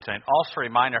And also a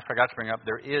reminder, I forgot to bring up,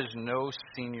 there is no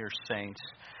senior saints.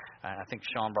 I think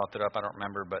Sean brought that up. I don't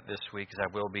remember, but this week, as I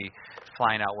will be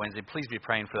flying out Wednesday, please be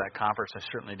praying for that conference. I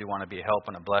certainly do want to be a help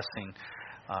and a blessing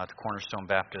to Cornerstone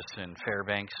Baptist in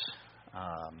Fairbanks.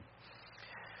 All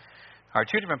right,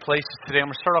 two different places today. I'm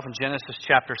going to start off in Genesis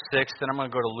chapter 6, then I'm going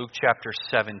to go to Luke chapter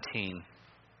 17.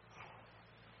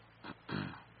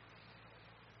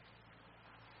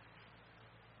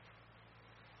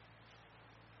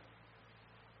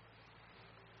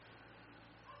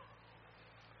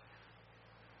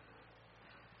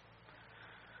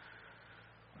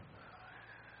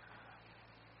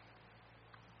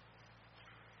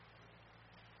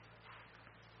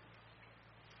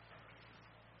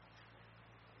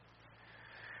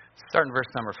 Start in verse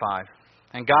number 5.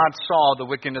 And God saw the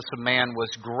wickedness of man was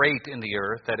great in the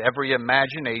earth, that every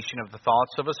imagination of the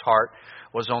thoughts of his heart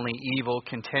was only evil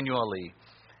continually.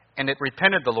 And it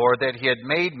repented the Lord that he had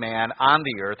made man on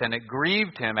the earth, and it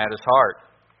grieved him at his heart.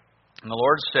 And the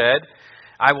Lord said,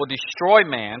 I will destroy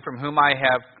man from whom I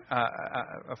have...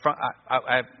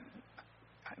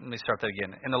 Let me start that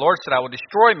again. And the Lord said, I will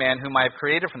destroy man whom I have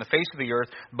created from the face of the earth,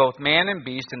 both man and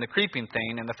beast, and the creeping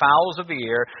thing, and the fowls of the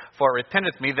air, for it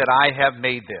repenteth me that I have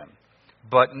made them.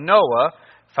 But Noah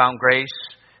found grace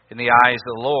in the eyes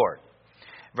of the Lord.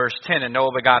 Verse 10, and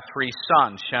Noah begot 3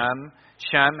 sons,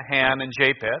 Shem, Ham, and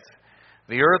Japheth.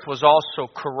 The earth was also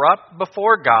corrupt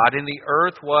before God, and the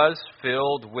earth was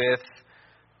filled with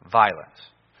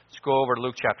violence. Let's go over to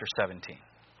Luke chapter 17.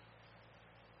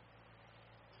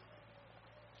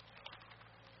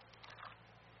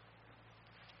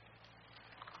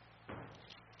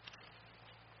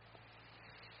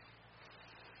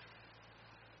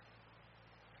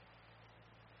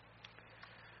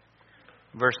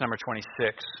 Verse number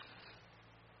 26.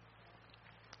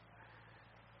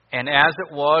 And as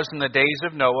it was in the days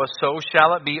of Noah, so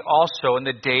shall it be also in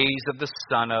the days of the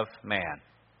Son of Man.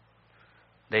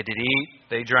 They did eat,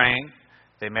 they drank,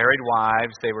 they married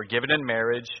wives, they were given in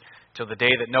marriage, till the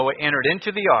day that Noah entered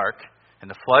into the ark,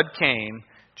 and the flood came,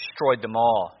 destroyed them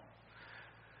all.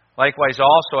 Likewise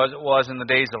also as it was in the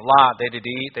days of Lot, they did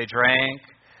eat, they drank,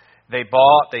 they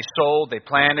bought, they sold, they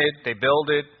planted, they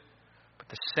builded.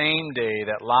 The same day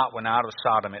that Lot went out of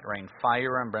Sodom, it rained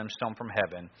fire and brimstone from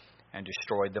heaven and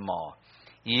destroyed them all.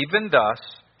 Even thus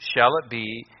shall it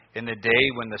be in the day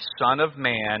when the Son of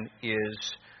Man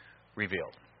is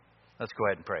revealed. Let's go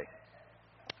ahead and pray.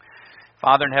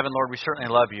 Father in heaven, Lord, we certainly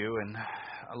love you. And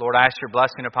Lord, I ask your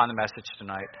blessing upon the message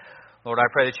tonight. Lord, I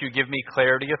pray that you give me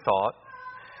clarity of thought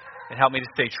and help me to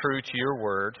stay true to your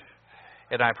word.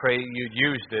 And I pray you'd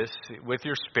use this with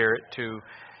your Spirit to,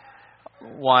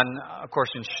 one, of course,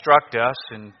 instruct us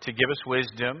and to give us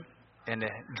wisdom and to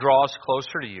draw us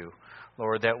closer to you,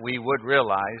 Lord, that we would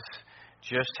realize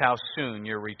just how soon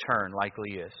your return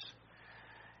likely is.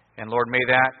 And Lord, may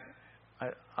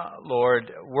that,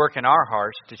 Lord, work in our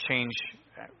hearts to change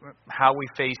how we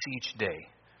face each day.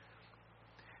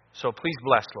 So please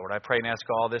bless, Lord. I pray and ask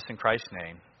all this in Christ's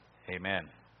name. Amen.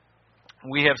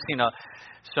 We have seen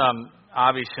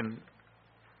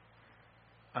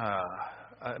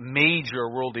a major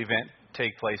world event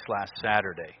take place last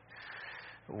Saturday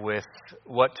with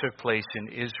what took place in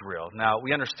Israel. Now,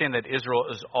 we understand that Israel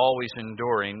is always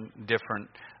enduring different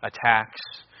attacks.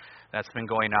 That's been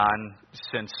going on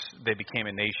since they became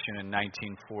a nation in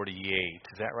 1948.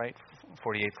 Is that right?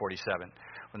 48, 47,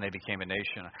 when they became a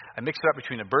nation. I mixed it up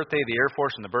between the birthday of the Air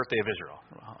Force and the birthday of Israel.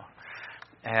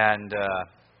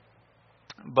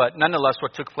 But nonetheless,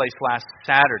 what took place last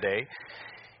Saturday,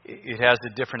 it has a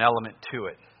different element to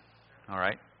it. All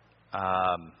right?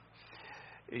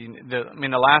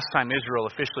 The last time Israel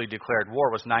officially declared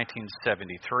war was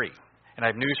 1973. And I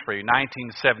have news for you.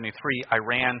 1973,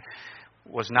 Iran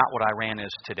was not what Iran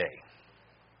is today.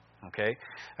 Okay?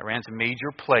 Iran's a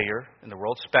major player in the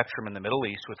world spectrum in the Middle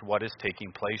East with what is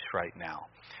taking place right now.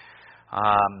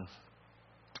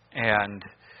 And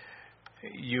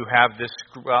you have this...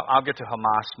 Well, I'll get to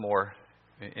Hamas more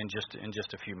in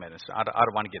just a few minutes. I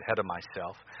don't want to get ahead of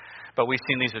myself. But we've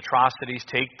seen these atrocities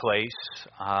take place.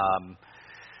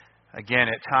 Again,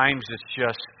 at times it's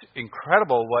just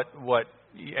incredible what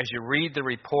as you read the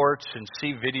reports and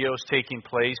see videos taking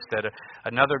place, that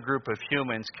another group of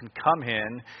humans can come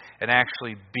in and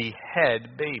actually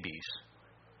behead babies.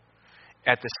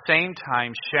 At the same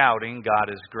time shouting, God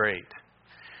is great.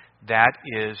 That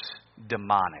is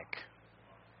demonic.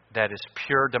 That is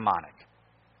pure demonic.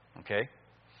 Okay?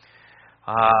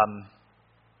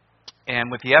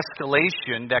 And with the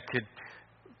escalation that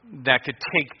could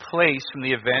take place from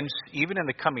the events, even in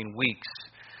the coming weeks,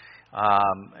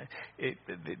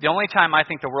 The only time I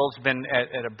think the world's been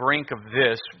at a brink of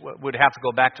this would have to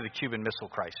go back to the Cuban Missile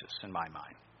Crisis, in my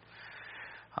mind.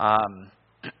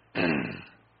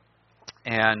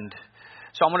 And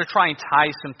so I'm going to try and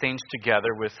tie some things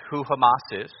together with who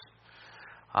Hamas is.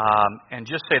 And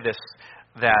just say this,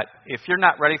 that if you're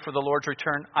not ready for the Lord's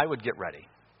return, I would get ready.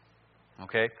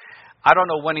 Okay? I don't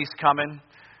know when He's coming,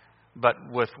 but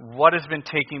with what has been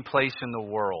taking place in the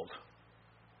world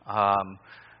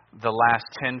the last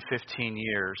 10, 15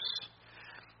 years,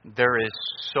 there is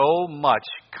so much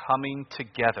coming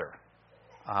together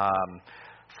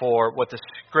for what the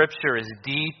Scripture is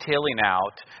detailing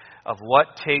out of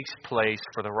what takes place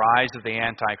for the rise of the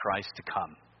Antichrist to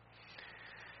come.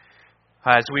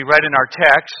 As we read in our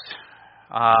text,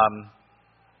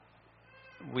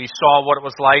 we saw what it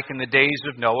was like in the days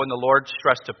of Noah, and the Lord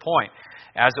stressed a point.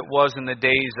 As it was in the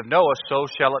days of Noah, so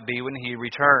shall it be when He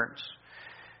returns.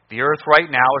 The earth right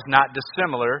now is not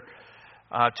dissimilar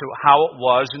to how it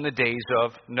was in the days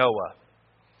of Noah.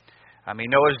 I mean,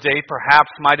 Noah's day perhaps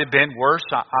might have been worse.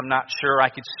 I'm not sure I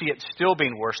could see it still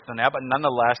being worse than that, but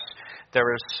nonetheless,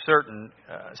 there is certain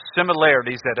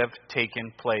similarities that have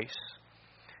taken place.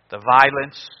 The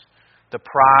violence, the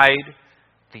pride,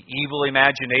 the evil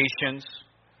imaginations,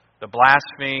 the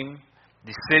blasphemy,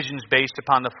 decisions based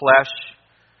upon the flesh.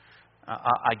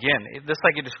 Again, just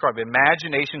like you described,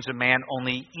 imaginations of man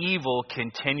only evil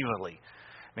continually.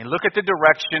 I mean, look at the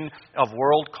direction of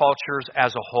world cultures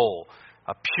as a whole.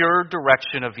 A pure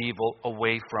direction of evil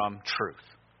away from truth.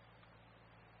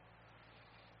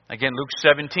 Again, Luke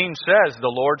 17 says, the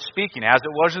Lord speaking, as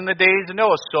it was in the days of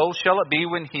Noah, so shall it be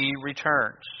when He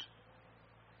returns.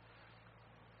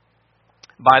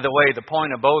 By the way, the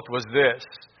point of both was this,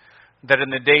 that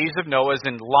in the days of Noah, as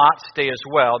in Lot's day as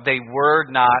well, they were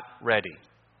not ready.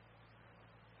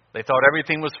 They thought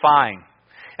everything was fine.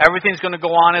 Everything's going to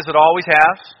go on as it always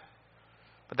has,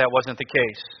 but that wasn't the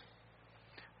case.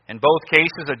 In both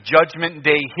cases, a judgment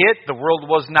day hit, the world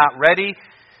was not ready,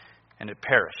 and it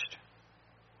perished.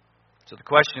 So the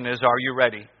question is, are you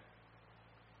ready?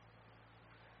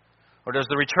 Or does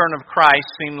the return of Christ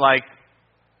seem like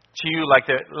to you like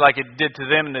it did to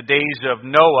them in the days of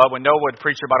Noah, when Noah would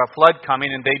preach about a flood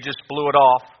coming and they just blew it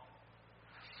off?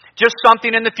 Just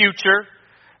something in the future,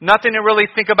 nothing to really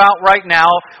think about right now,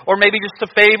 or maybe just a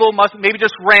fable, maybe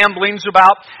just ramblings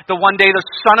about the one day the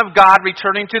Son of God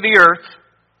returning to the earth,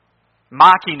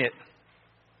 mocking it.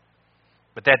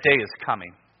 But that day is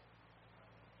coming.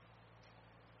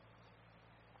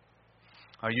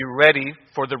 Are you ready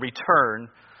for the return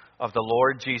of the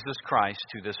Lord Jesus Christ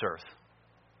to this earth?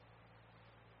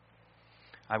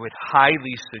 I would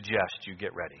highly suggest you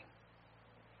get ready.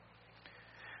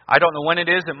 I don't know when it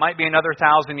is. It might be another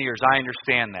 1,000 years. I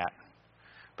understand that.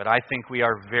 But I think we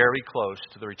are very close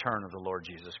to the return of the Lord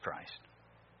Jesus Christ.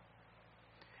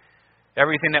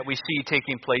 Everything that we see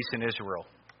taking place in Israel,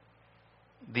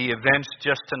 the events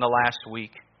just in the last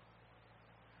week.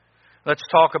 Let's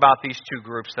talk about these two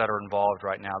groups that are involved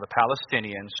right now, the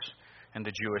Palestinians and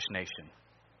the Jewish nation.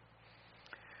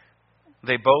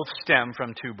 They both stem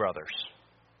from two brothers,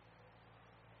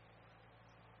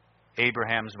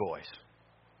 Abraham's boys,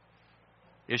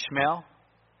 Ishmael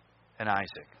and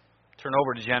Isaac. Turn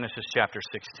over to Genesis chapter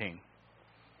 16.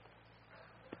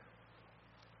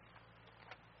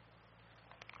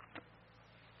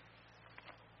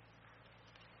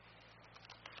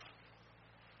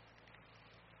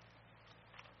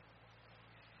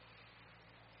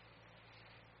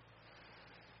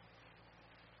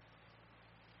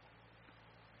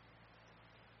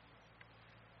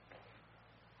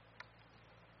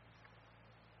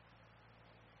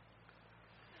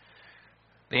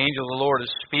 The angel of the Lord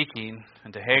is speaking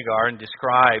unto Hagar and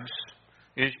describes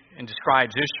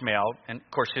Ishmael and, of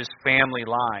course, his family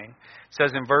line. It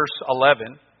says in verse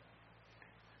 11,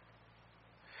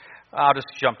 I'll just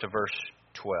jump to verse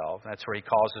 12. That's where he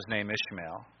calls his name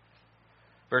Ishmael.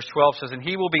 Verse 12 says, and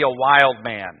he will be a wild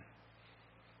man.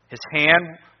 His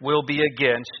hand will be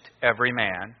against every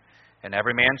man, and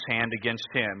every man's hand against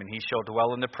him, and he shall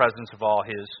dwell in the presence of all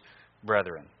his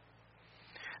brethren.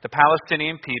 The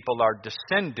Palestinian people are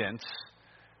descendants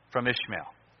from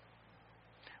Ishmael.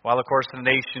 While, of course, the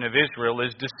nation of Israel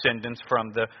is descendants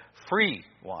from the free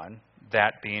one,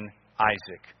 that being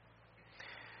Isaac.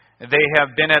 They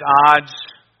have been at odds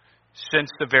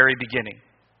since the very beginning.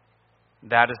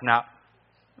 That is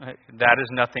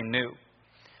nothing new.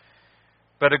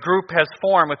 But a group has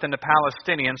formed within the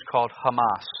Palestinians called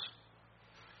Hamas.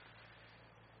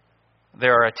 They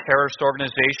are a terrorist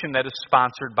organization that is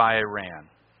sponsored by Iran.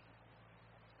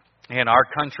 And our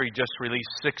country just released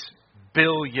 $6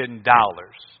 billion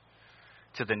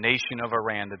to the nation of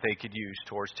Iran that they could use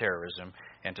towards terrorism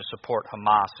and to support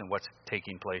Hamas and what's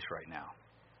taking place right now.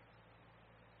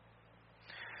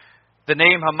 The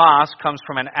name Hamas comes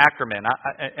from an acronym.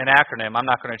 I'm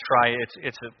not going to try it.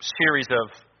 It's a series of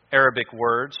Arabic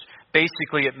words.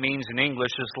 Basically, it means in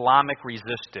English Islamic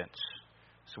resistance.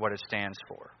 Is what it stands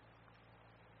for.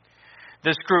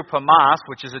 This group, Hamas,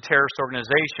 which is a terrorist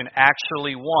organization,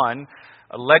 actually won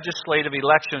legislative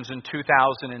elections in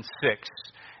 2006.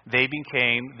 They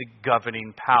became the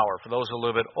governing power. For those a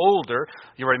little bit older,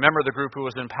 you remember the group who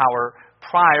was in power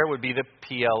prior would be the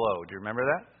PLO. Do you remember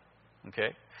that?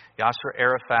 Okay. Yasser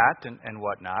Arafat and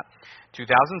whatnot.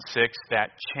 2006, that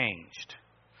changed.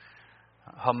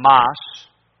 Hamas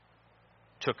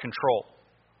took control.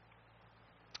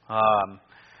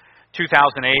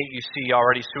 2008, you see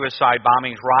already suicide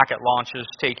bombings, rocket launches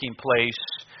taking place.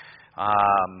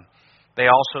 They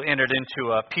also entered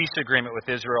into a peace agreement with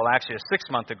Israel, actually a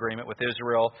 6-month agreement with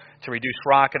Israel to reduce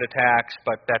rocket attacks,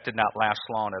 but that did not last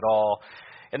long at all.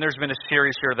 And there's been a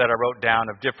series here that I wrote down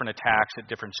of different attacks at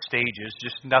different stages,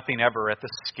 just nothing ever at the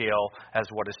scale as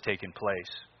what has taken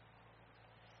place.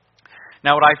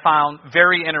 Now, what I found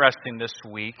very interesting this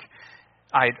week,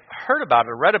 I'd heard about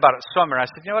it, read about it somewhere, and I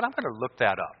said, you know what, I'm going to look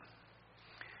that up.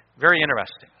 Very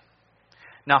interesting.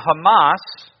 Now, Hamas,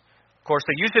 of course,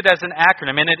 they use it as an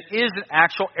acronym, and it is an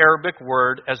actual Arabic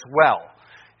word as well.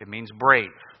 It means brave.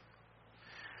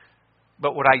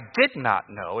 But what I did not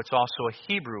know, it's also a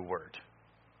Hebrew word.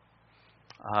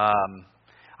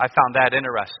 I found that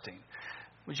interesting.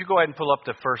 Would you go ahead and pull up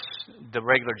the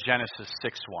regular Genesis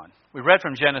 6:1? We read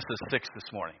from Genesis 6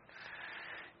 this morning.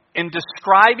 In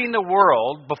describing the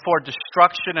world before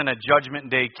destruction and a judgment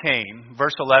day came,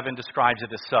 verse 11 describes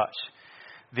it as such.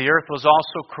 The earth was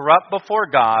also corrupt before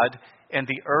God, and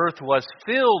the earth was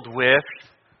filled with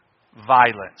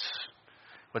violence.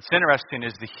 What's interesting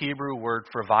is the Hebrew word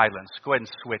for violence. Go ahead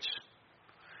and switch.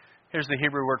 Here's the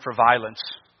Hebrew word for violence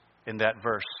in that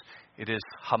verse. It is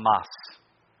Hamas.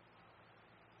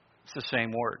 It's the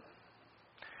same word.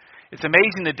 It's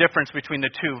amazing the difference between the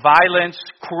two. Violence,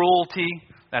 cruelty.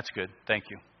 That's good. Thank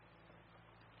you.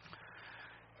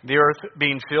 The earth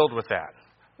being filled with that.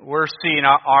 We're seeing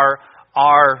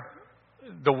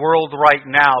the world right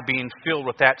now being filled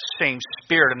with that same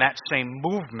spirit and that same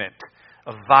movement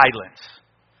of violence.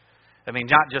 I mean,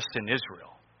 not just in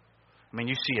Israel. I mean,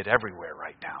 you see it everywhere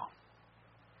right now.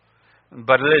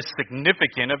 But it is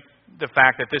significant of the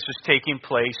fact that this is taking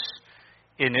place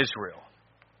in Israel.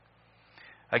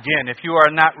 Again, if you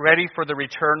are not ready for the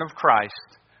return of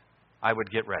Christ, I would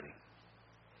get ready.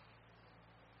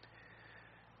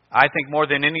 I think more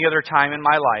than any other time in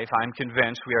my life, I'm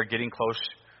convinced we are getting close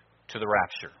to the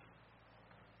rapture.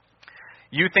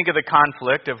 You think of the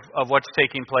conflict of what's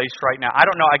taking place right now. I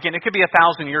don't know. Again, it could be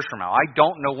 1,000 years from now. I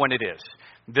don't know when it is.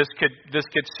 This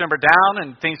could simmer down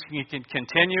and things can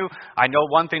continue. I know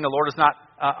one thing: the Lord is not.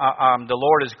 The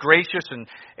Lord is gracious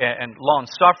and long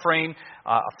suffering,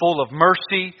 full of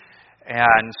mercy,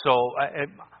 and so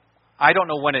I don't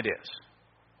know when it is.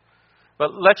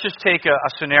 But let's just take a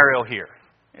scenario here.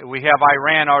 We have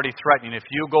Iran already threatening, if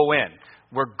you go in,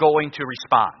 we're going to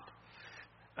respond.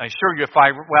 I assure you,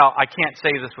 I can't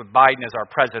say this with Biden as our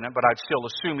president, but I'd still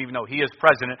assume, even though he is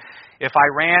president, if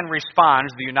Iran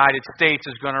responds, the United States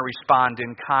is going to respond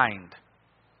in kind.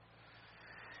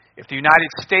 If the United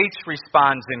States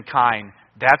responds in kind,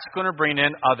 that's going to bring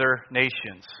in other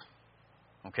nations.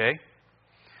 Okay?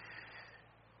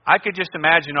 I could just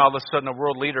imagine all of a sudden a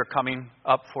world leader coming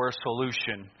up for a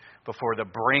solution before the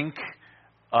brink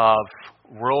of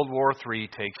World War III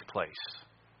takes place.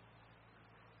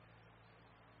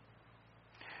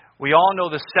 We all know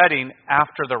the setting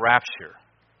after the rapture,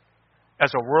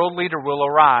 as a world leader will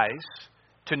arise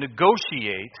to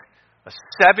negotiate a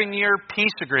 7-year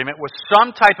peace agreement with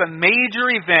some type of major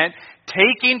event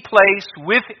taking place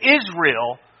with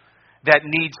Israel that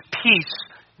needs peace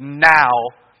now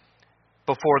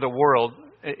before the world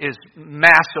is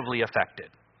massively affected.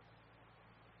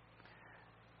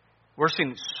 We're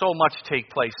seeing so much take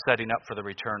place setting up for the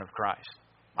return of Christ.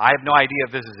 I have no idea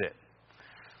if this is it.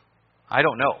 I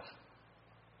don't know.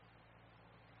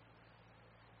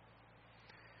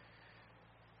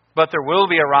 But there will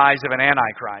be a rise of an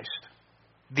Antichrist.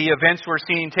 The events we're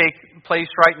seeing take place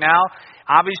right now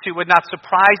obviously would not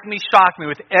surprise me, shock me,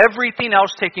 with everything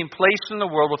else taking place in the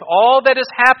world, with all that is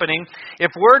happening.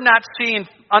 If we're not seeing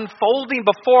unfolding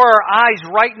before our eyes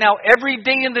right now, every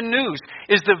day in the news,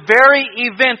 is the very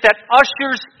event that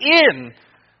ushers in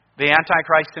the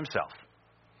Antichrist himself.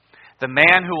 The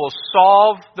man who will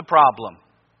solve the problem.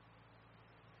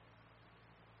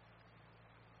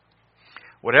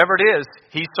 Whatever it is,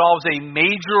 he solves a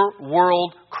major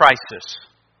world crisis.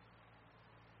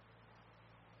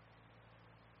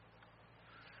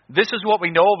 This is what we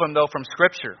know of him, though, from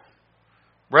Scripture.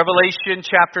 Revelation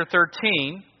chapter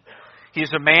 13, he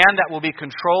is a man that will be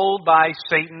controlled by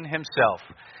Satan himself.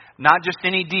 Not just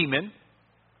any demon,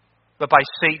 but by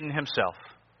Satan himself.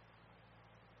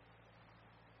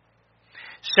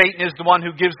 Satan is the one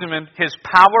who gives him his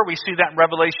power. We see that in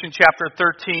Revelation chapter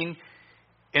 13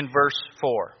 in verse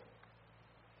 4.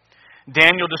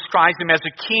 Daniel describes him as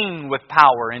a king with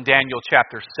power in Daniel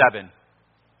chapter 7.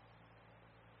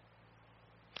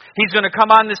 He's going to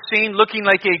come on the scene looking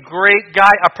like a great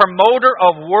guy, a promoter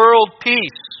of world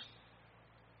peace.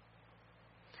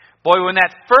 Boy, when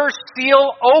that first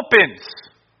seal opens,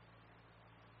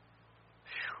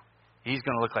 he's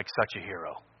going to look like such a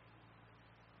hero.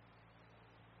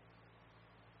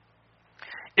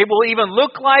 It will even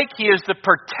look like he is the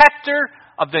protector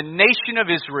of the nation of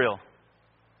Israel.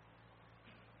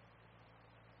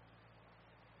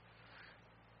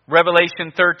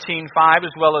 Revelation 13:5,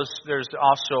 as well as there's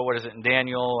also, in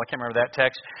Daniel, I can't remember that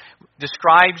text,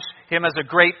 describes him as a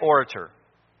great orator.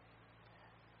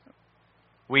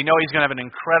 We know he's going to have an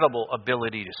incredible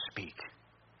ability to speak.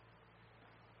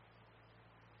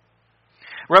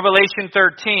 Revelation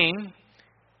 13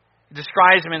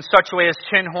 describes him in such a way as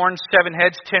 10 horns, 7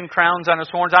 heads, 10 crowns on his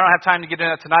horns. I don't have time to get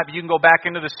into that tonight, but you can go back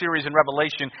into the series in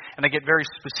Revelation and they get very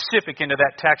specific into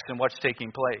that text and what's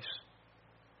taking place.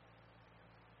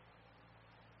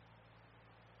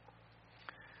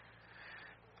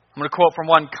 I'm going to quote from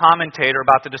one commentator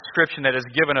about the description that is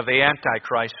given of the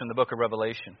Antichrist in the book of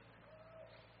Revelation.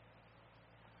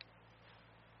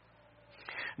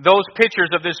 Those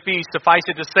pictures of this beast, suffice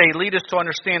it to say, lead us to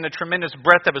understand the tremendous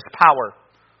breadth of his power.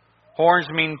 Horns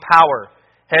mean power.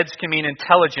 Heads can mean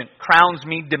intelligent. Crowns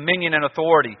mean dominion and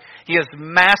authority. He is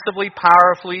massively,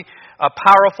 powerfully, a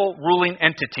powerful ruling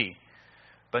entity.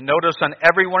 But notice on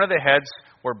every one of the heads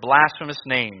were blasphemous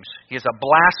names. He is a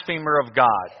blasphemer of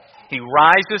God. He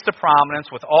rises to prominence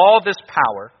with all this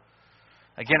power.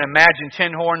 Again, imagine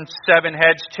 10 horns, 7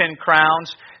 heads, 10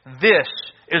 crowns. This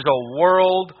is a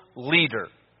world leader.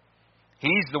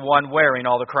 He's the one wearing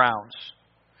all the crowns.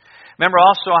 Remember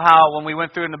also how when we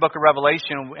went through in the book of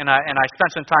Revelation, and I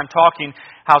spent some time talking,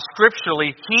 how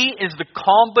scripturally he is the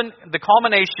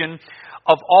culmination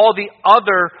of all the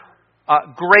other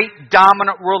great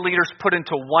dominant world leaders put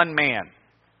into one man.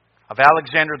 Of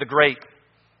Alexander the Great,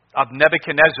 of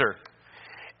Nebuchadnezzar.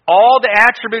 All the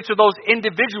attributes of those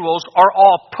individuals are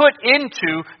all put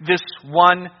into this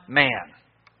one man.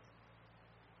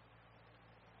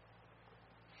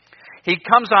 He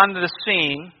comes onto the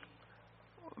scene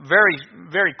very,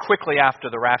 very quickly after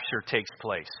the rapture takes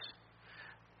place.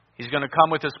 He's going to come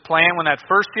with his plan when that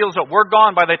first seal is open. We're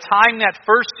gone. By the time that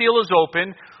first seal is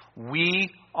open, we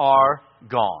are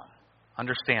gone.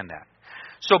 Understand that.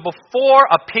 So before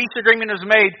a peace agreement is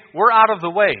made, we're out of the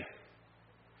way.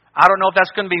 I don't know if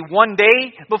that's going to be one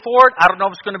day before it. I don't know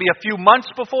if it's going to be a few months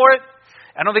before it.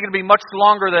 I don't think it'll be much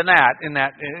longer than that in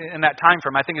that time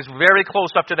frame. I think it's very close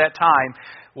up to that time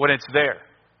when it's there.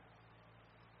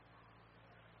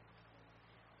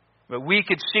 But we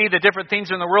could see the different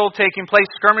things in the world taking place.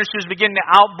 Skirmishes begin to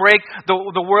outbreak.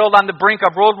 The world on the brink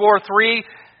of World War III.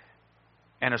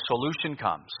 And a solution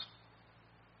comes.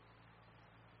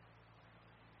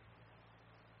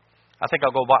 I think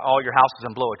I'll go by all your houses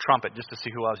and blow a trumpet just to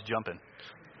see who I was jumping.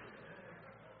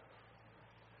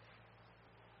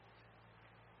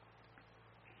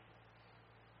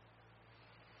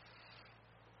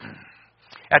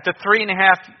 At the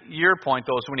 3.5-year point,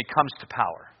 though, is when he comes to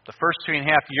power. The first 3.5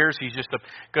 years, he's just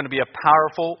going to be a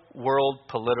powerful world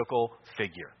political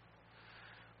figure.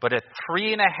 But at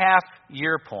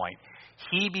 3.5-year point,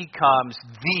 he becomes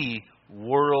the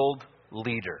world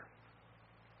leader.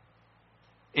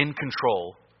 In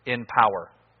control, in power.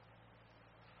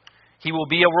 He will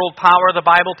be a world power, the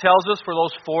Bible tells us, for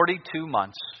those 42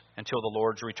 months until the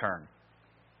Lord's return.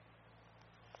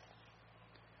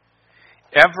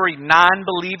 Every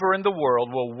non-believer in the world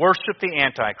will worship the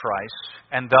Antichrist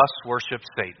and thus worship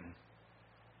Satan.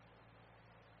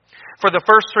 For the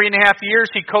first 3.5 years,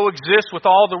 he coexists with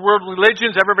all the world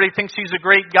religions. Everybody thinks he's a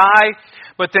great guy.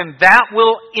 But then that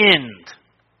will end.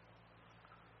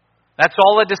 That's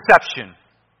all a deception.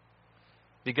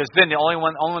 Because then the only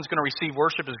one's going to receive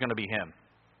worship is going to be him.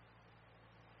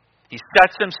 He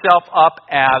sets himself up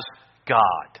as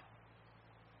God.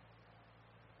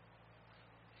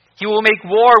 He will make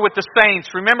war with the saints.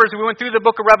 Remember, as we went through the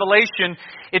book of Revelation,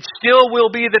 it still will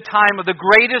be the time of the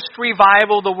greatest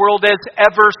revival the world has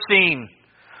ever seen.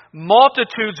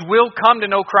 Multitudes will come to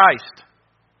know Christ.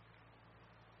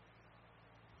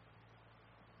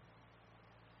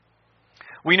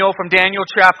 We know from Daniel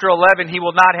chapter 11, he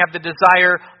will not have the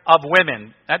desire of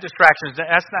women. That distraction,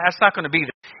 that's not going to be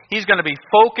there. He's going to be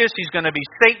focused. He's going to be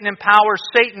Satan empowered,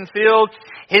 Satan filled.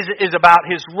 His is about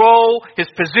his role, his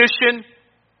position.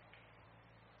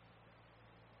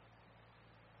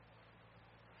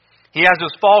 He has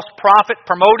this false prophet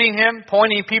promoting him,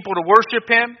 pointing people to worship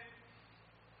him.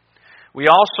 We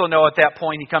also know at that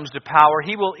point he comes to power.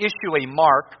 He will issue a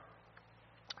mark,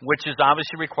 which is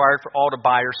obviously required for all to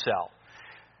buy or sell.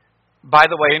 By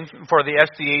the way, for the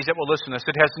SDAs that will listen to this,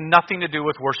 it has nothing to do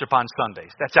with worship on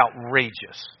Sundays. That's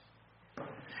outrageous.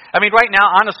 I mean, right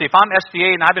now, honestly, if I'm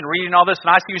SDA and I've been reading all this and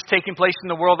I see what's taking place in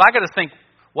the world, I got to think,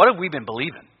 what have we been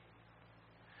believing?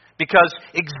 Because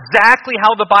exactly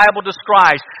how the Bible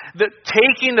describes,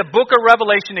 taking the book of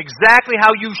Revelation exactly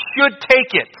how you should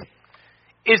take it,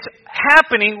 is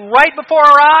happening right before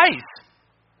our eyes.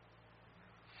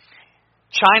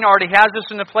 China already has this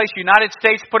in place. United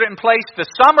States put it in place the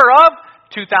summer of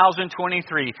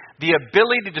 2023. The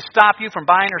ability to stop you from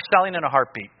buying or selling in a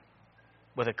heartbeat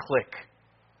with a click.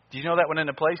 Do you know that went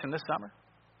into place in this summer?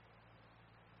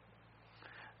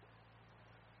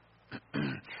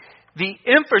 The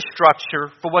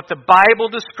infrastructure for what the Bible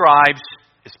describes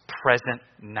is present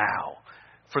now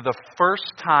for the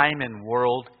first time in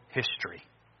world history.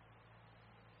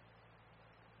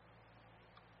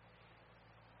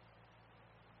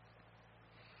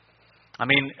 I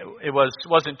mean, it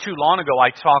wasn't too long ago I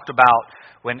talked about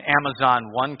when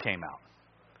Amazon One came out.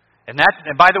 And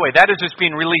by the way, that is just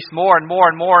being released more and more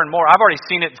and more and more. I've already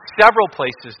seen it in several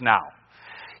places now.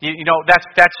 You know, that's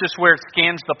just where it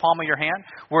scans the palm of your hand.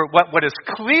 Where what is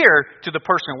clear to the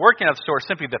person working at the store is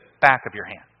simply the back of your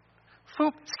hand.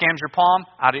 Boop, scans your palm,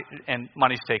 and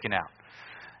money's taken out.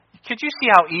 Could you see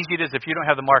how easy it is if you don't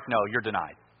have the mark? No, you're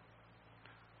denied.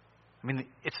 I mean,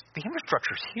 the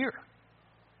infrastructure's here.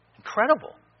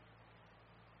 Incredible.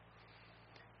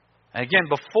 And again,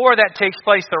 before that takes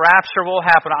place, the rapture will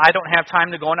happen. I don't have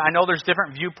time to go in. I know there's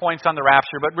different viewpoints on the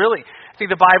rapture, but really, I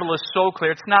think the Bible is so clear.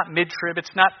 It's not mid-trib.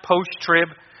 It's not post-trib.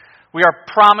 We are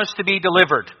promised to be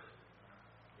delivered.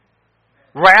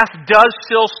 Wrath does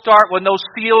still start when those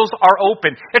seals are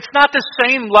open. It's not the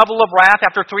same level of wrath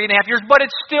after 3.5 years, but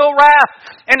it's still wrath.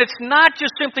 And it's not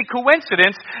just simply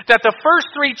coincidence that the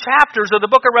first 3 chapters of the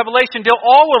book of Revelation deal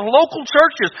all with local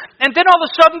churches, and then all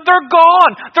of a sudden they're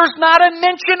gone. There's not a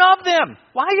mention of them.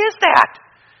 Why is that?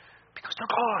 Because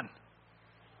they're gone.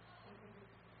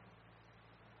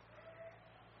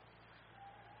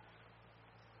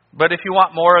 But if you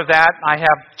want more of that, I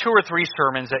have 2 or 3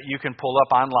 sermons that you can pull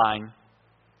up online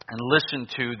and listen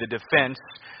to the defense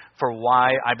for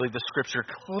why I believe the Scripture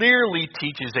clearly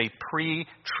teaches a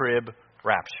pre-trib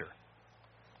rapture.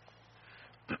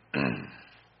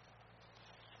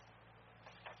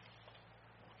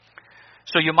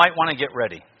 So you might want to get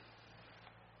ready.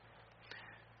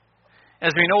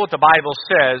 As we know what the Bible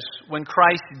says, when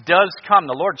Christ does come,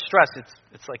 the Lord stressed,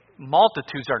 it's like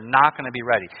multitudes are not going to be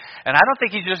ready. And I don't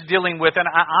think He's just dealing with, and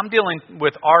I'm dealing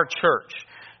with our church.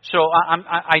 So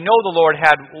I know the Lord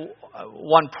had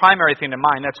one primary thing in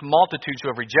mind. That's multitudes who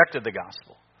have rejected the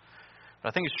gospel. But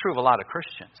I think it's true of a lot of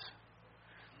Christians.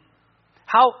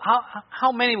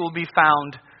 How many will be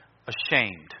found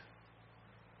ashamed?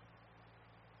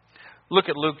 Look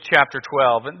at Luke chapter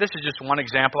 12. And this is just one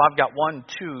example. I've got 1,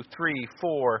 2, 3,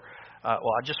 4.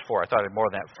 Just 4. I thought I had more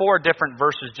than that. 4 different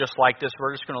verses just like this.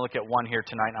 We're just going to look at one here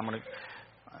tonight.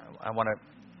 I want to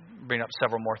bring up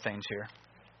several more things here.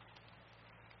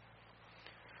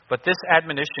 But this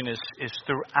admonition is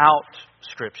throughout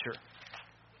Scripture.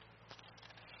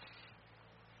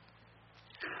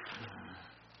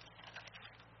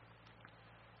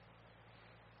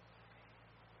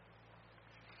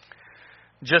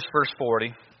 Just verse 40,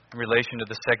 in relation to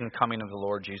the second coming of the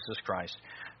Lord Jesus Christ.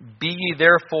 Be ye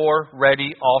therefore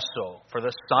ready also, for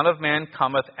the Son of Man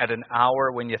cometh at an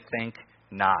hour when ye think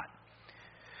not.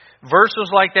 Verses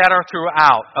like that are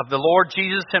throughout of the Lord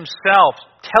Jesus Himself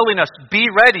telling us, be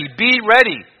ready, be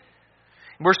ready.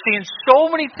 We're seeing so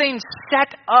many things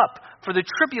set up for the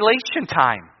tribulation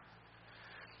time.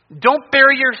 Don't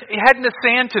bury your head in the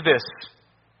sand to this.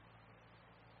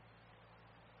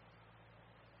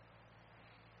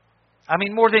 I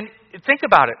mean, think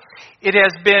about it. It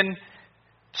has been,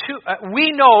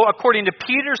 we know, according to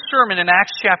Peter's sermon in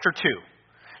Acts chapter 2,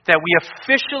 that we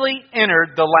officially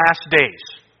entered the last days.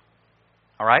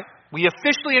 All right? We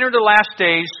officially entered the last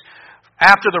days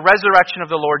after the resurrection of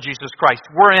the Lord Jesus Christ.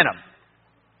 We're in them.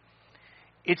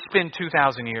 It's been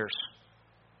 2,000 years.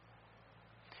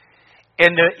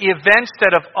 And the events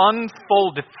that have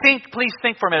unfolded, please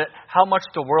think for a minute how much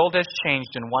the world has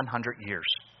changed in 100 years.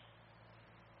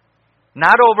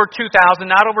 Not over 2,000,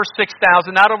 not over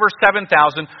 6,000, not over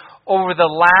 7,000, over the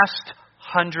last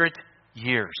 100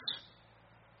 years.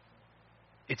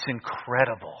 It's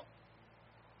incredible.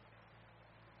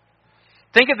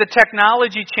 Think of the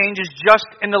technology changes just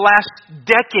in the last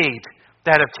decade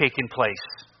that have taken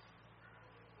place.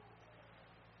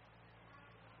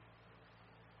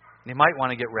 You might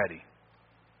want to get ready.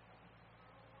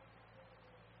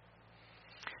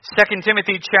 2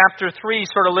 Timothy chapter 3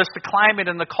 sort of lists the climate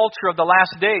and the culture of the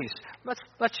last days.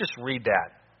 Let's just read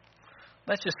that.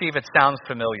 Let's just see if it sounds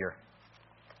familiar.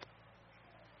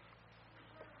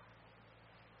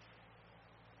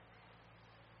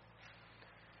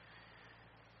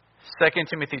 2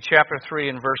 Timothy chapter 3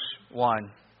 and verse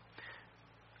 1.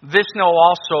 This know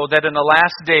also that in the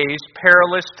last days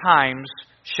perilous times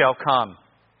shall come.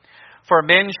 For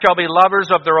men shall be lovers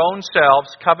of their own selves,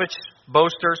 covetous,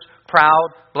 boasters, proud,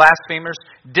 blasphemers,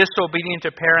 disobedient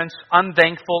to parents,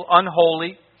 unthankful,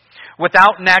 unholy,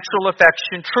 without natural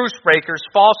affection, truce breakers,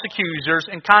 false accusers,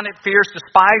 incontinent, fierce,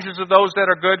 despisers of those that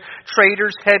are good,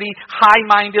 traitors, heady,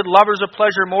 high-minded, lovers of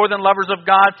pleasure more than lovers of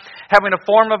God, having a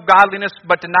form of godliness,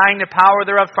 but denying the power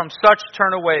thereof. From such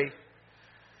turn away.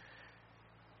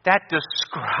 That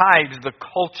describes the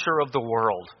culture of the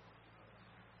world.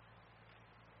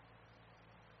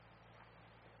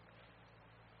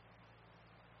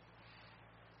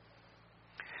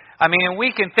 I mean, and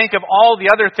we can think of all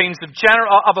the other things of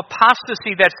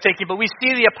apostasy that's taking, but we see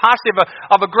the apostasy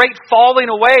of a great falling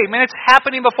away. I mean, it's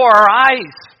happening before our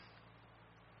eyes.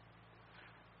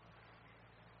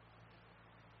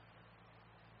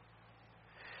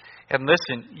 And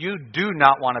listen, you do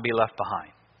not want to be left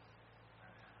behind.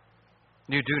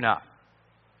 You do not.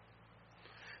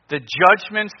 The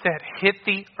judgments that hit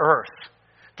the earth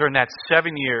during that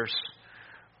 7 years,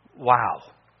 wow.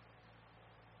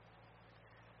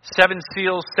 7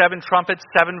 seals, 7 trumpets,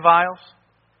 7 vials,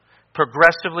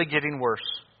 progressively getting worse.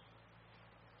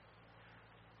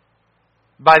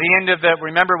 By the end of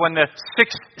remember when the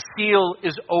 6th seal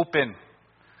is open,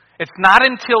 it's not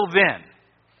until then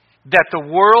that the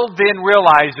world then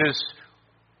realizes,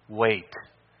 wait,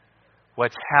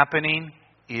 what's happening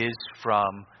is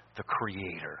from the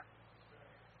Creator.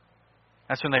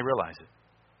 That's when they realize it.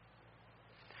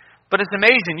 But it's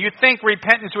amazing. You'd think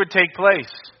repentance would take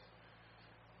place.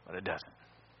 But it doesn't.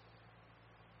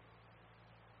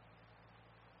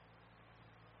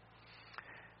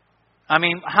 I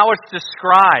mean, how it's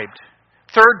described.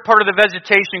 Third part of the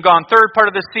vegetation gone. Third part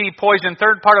of the sea poison.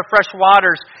 Third part of fresh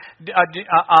waters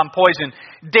poison.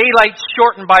 Daylight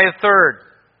shortened by a third.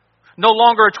 No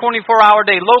longer a 24-hour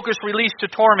day. Locusts released to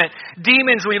torment.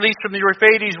 Demons released from the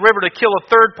Euphrates River to kill a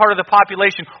third part of the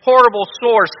population. Horrible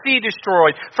sores. Sea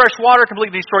destroyed. Fresh water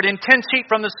completely destroyed. Intense heat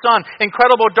from the sun.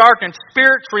 Incredible darkness.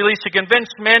 Spirits released to convince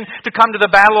men to come to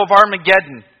the battle of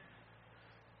Armageddon.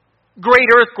 Great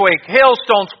earthquake.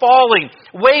 Hailstones falling.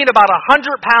 Weighing about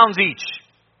 100 pounds each.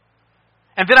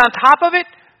 And then on top of it,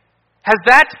 as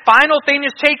that final thing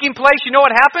is taking place, you know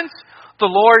what happens? The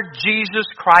Lord Jesus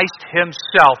Christ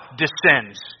Himself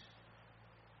descends.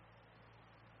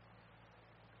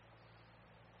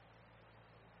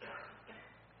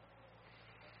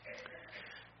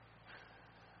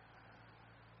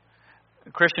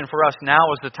 Christian, for us,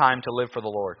 now is the time to live for the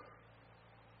Lord.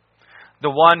 The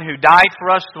one who died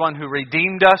for us, the one who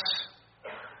redeemed us.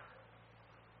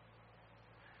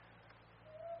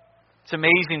 It's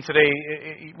amazing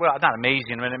today, well, not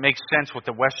amazing, I mean, it makes sense with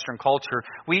the Western culture.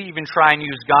 We even try and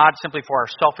use God simply for our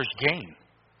selfish gain,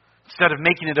 instead of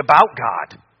making it about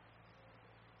God.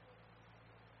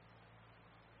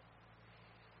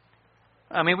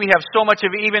 I mean, we have so much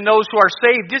of even those who are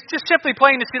saved, just simply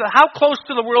playing to see how close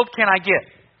to the world can I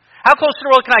get? How close to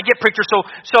the world can I get, preacher, so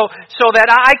that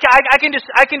I can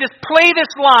just play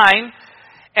this line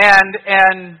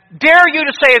and dare you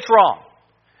to say it's wrong.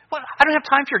 Well, I don't have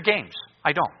time for your games.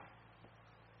 I don't.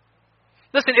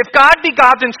 Listen, if God be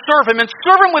God, then serve Him, and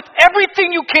serve Him with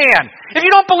everything you can. If you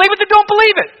don't believe it, then don't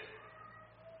believe it.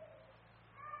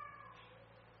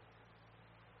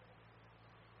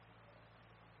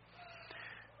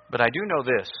 But I do know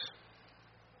this.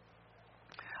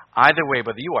 Either way,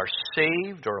 whether you are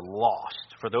saved or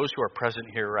lost, for those who are present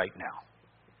here right now,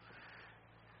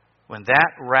 when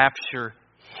that rapture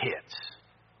hits,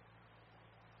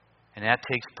 and that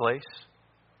takes place,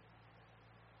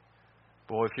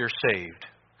 boy, if you're saved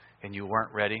and you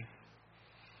weren't ready,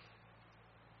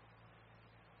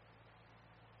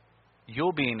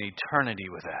 you'll be in eternity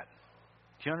with that.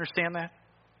 Do you understand that?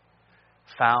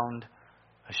 Found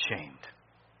ashamed.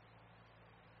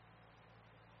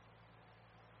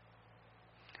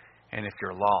 And if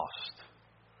you're lost,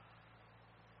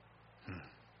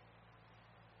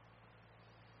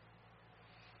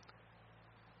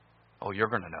 Oh, you're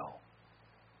going to know.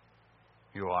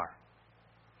 You are.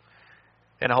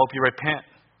 And I hope you repent.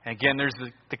 Again, there's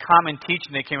the common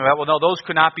teaching that came about. Well, no, those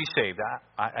could not be saved.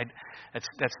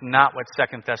 That's not what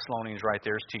 2 Thessalonians right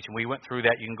there is teaching. We went through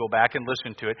that. You can go back and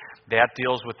listen to it. That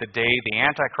deals with the day the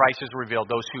Antichrist is revealed.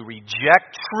 Those who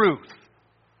reject truth.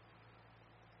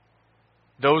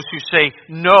 Those who say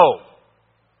no.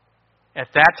 At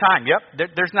that time,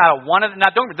 there's not a one of them.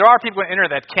 Now, there are people in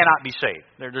there that cannot be saved.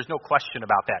 There's no question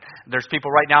about that. There's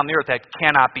people right now on the earth that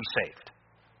cannot be saved.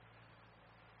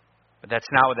 But that's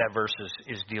not what that verse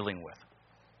is dealing with.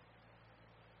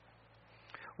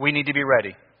 We need to be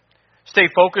ready. Stay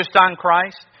focused on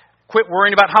Christ. Quit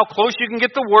worrying about how close you can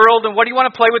get the world and what do you want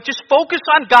to play with. Just focus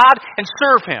on God and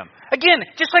serve Him. Again,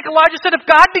 just like Elijah said, if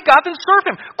God be God, then serve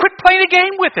Him. Quit playing a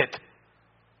game with it.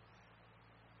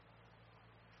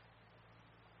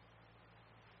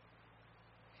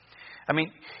 I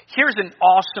mean, here's an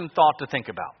awesome thought to think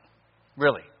about.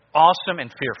 Really. Awesome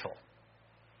and fearful.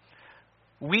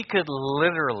 We could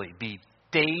literally be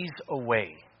days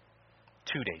away,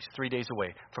 2 days, 3 days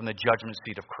away from the judgment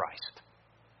seat of Christ.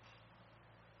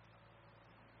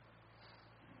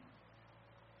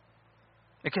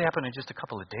 It could happen in just a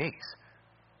couple of days.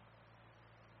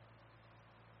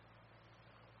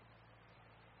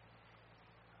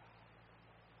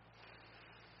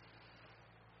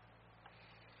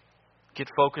 Get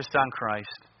focused on Christ.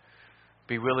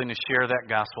 Be willing to share that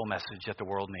gospel message that the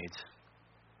world needs.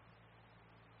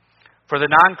 For the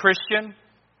non-Christian,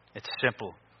 it's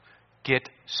simple. Get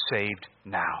saved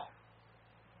now.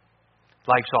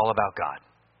 Life's all about God.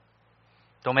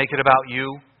 Don't make it about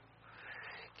you.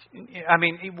 I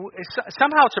mean,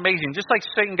 somehow it's amazing. Just like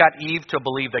Satan got Eve to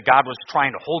believe that God was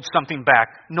trying to hold something back.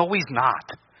 No, He's not.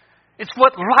 It's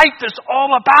what life is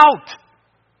all about.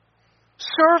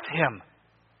 Serve Him.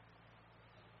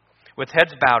 With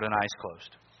heads bowed and eyes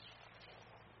closed.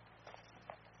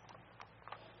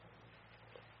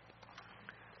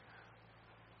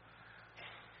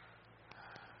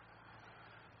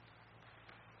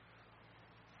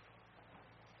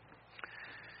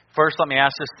 First, let me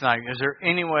ask this tonight. Is there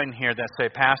anyone here that say,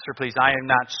 Pastor, please, I am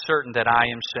not certain that I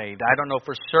am saved. I don't know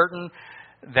for certain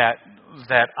that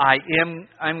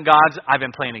I'm God's. I've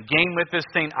been playing a game with this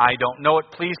thing. I don't know it.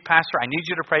 Please, Pastor, I need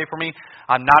you to pray for me.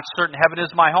 I'm not certain heaven is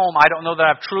my home. I don't know that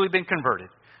I've truly been converted.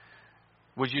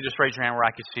 Would you just raise your hand where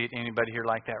I could see it? Anybody here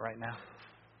like that right now?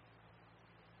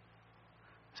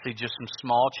 See just some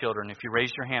small children. If you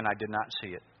raised your hand, I did not see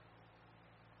it.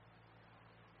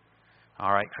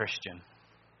 All right, Christian.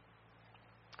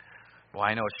 Well,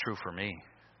 I know it's true for me.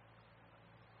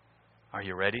 Are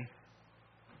you ready?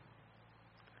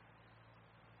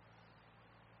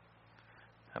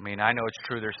 I mean, I know it's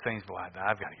true. There's things, but I've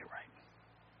got to get right.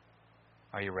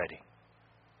 Are you ready?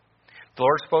 If the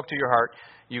Lord spoke to your heart,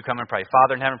 you come and pray.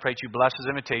 Father in heaven, pray that you bless His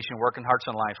invitation, work in hearts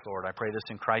and lives, Lord. I pray this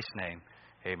in Christ's name.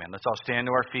 Amen. Let's all stand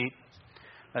to our feet.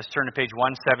 Let's turn to page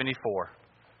 174.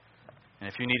 And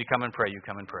if you need to come and pray, you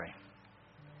come and pray.